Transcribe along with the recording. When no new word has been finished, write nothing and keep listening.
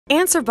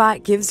Answer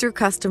Bot gives your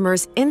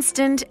customers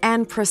instant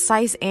and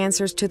precise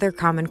answers to their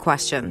common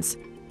questions,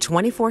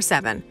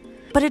 24/7.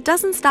 But it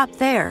doesn't stop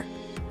there.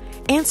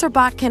 Answer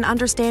Bot can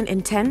understand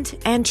intent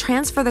and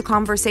transfer the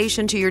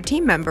conversation to your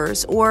team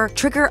members or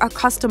trigger a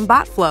custom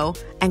bot flow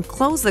and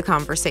close the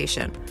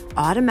conversation,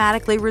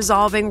 automatically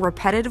resolving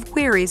repetitive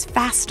queries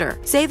faster,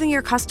 saving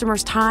your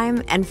customers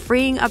time and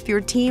freeing up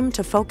your team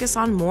to focus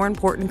on more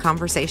important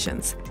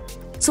conversations.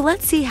 So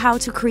let's see how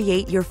to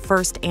create your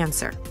first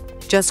answer.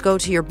 Just go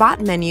to your bot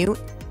menu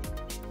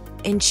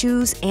and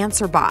choose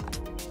Answer Bot.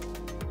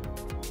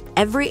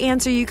 Every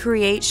answer you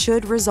create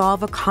should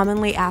resolve a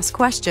commonly asked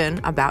question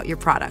about your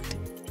product.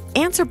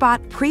 Answer Bot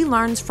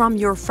pre-learns from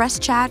your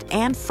Freshchat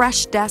and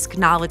Freshdesk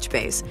knowledge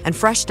base and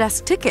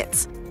Freshdesk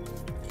tickets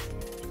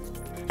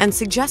and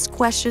suggests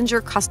questions your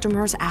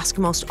customers ask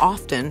most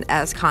often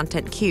as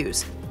content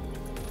cues.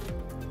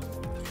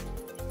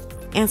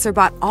 Answer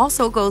Bot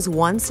also goes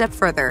one step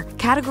further,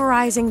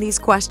 categorizing these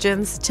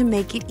questions to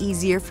make it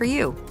easier for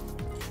you.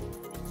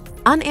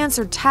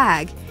 Unanswered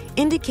tag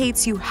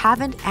indicates you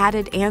haven't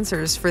added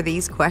answers for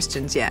these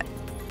questions yet.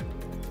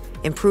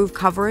 Improved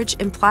coverage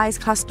implies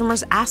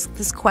customers ask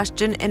this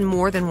question in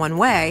more than one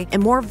way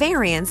and more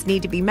variants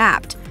need to be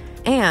mapped.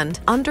 And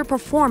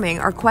underperforming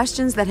are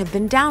questions that have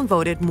been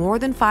downvoted more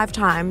than 5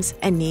 times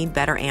and need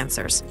better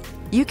answers.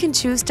 You can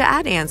choose to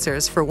add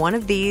answers for one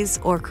of these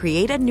or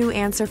create a new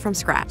answer from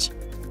scratch.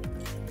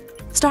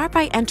 Start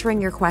by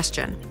entering your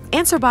question.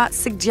 Answer Bot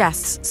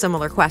suggests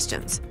similar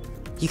questions.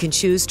 You can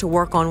choose to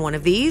work on one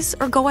of these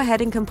or go ahead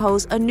and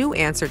compose a new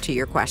answer to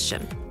your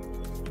question.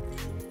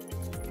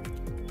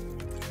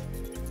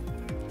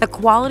 The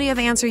quality of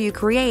answer you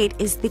create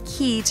is the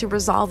key to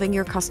resolving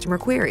your customer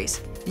queries.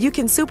 You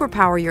can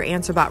superpower your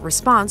Answer Bot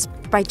response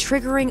by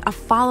triggering a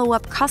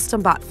follow-up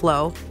custom bot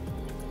flow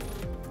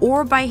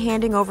or by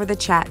handing over the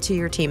chat to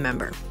your team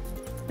member.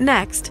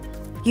 Next,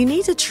 you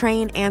need to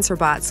train Answer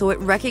Bot so it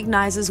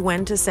recognizes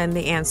when to send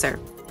the answer,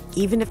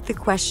 even if the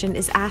question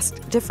is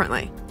asked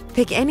differently.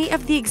 Pick any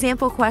of the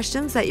example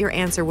questions that your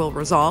answer will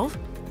resolve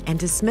and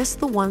dismiss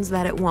the ones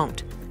that it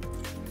won't.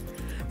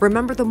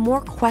 Remember, the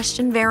more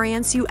question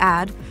variants you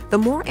add, the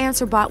more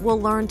Answer Bot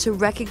will learn to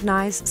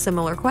recognize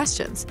similar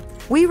questions.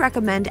 We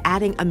recommend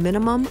adding a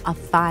minimum of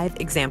 5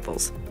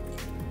 examples.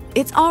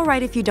 It's all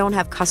right if you don't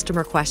have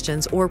customer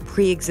questions or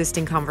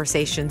pre-existing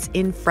conversations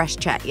in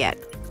Freshchat yet.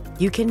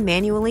 You can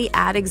manually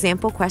add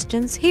example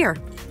questions here.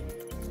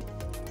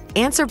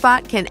 Answer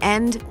Bot can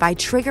end by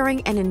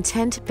triggering an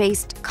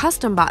intent-based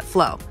custom bot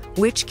flow,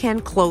 which can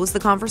close the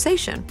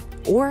conversation,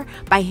 or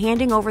by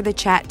handing over the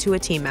chat to a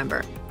team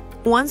member.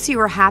 Once you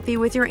are happy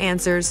with your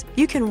answers,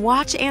 you can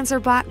watch Answer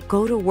Bot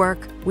go to work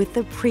with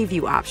the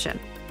preview option.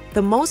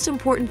 The most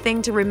important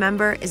thing to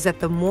remember is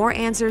that the more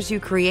answers you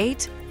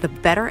create, the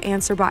better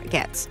Answer Bot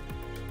gets.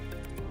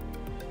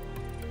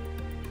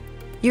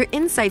 Your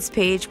Insights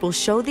page will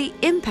show the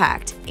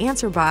impact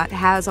Answer Bot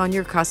has on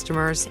your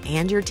customers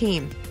and your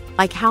team,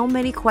 like how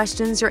many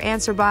questions your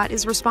Answer Bot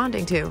is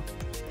responding to,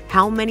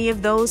 how many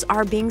of those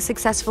are being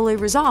successfully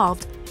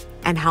resolved,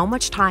 and how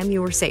much time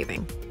you are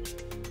saving.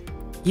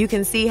 You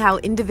can see how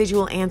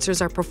individual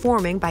answers are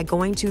performing by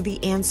going to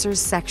the Answers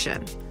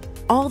section.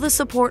 All the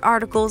support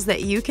articles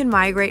that you can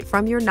migrate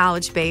from your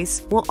knowledge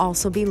base will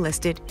also be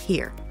listed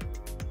here.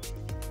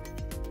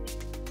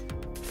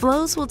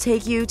 Flows will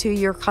take you to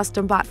your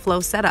custom bot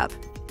flow setup.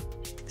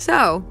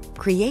 So,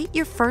 create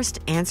your first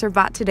Answer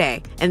Bot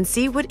today and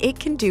see what it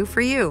can do for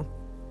you.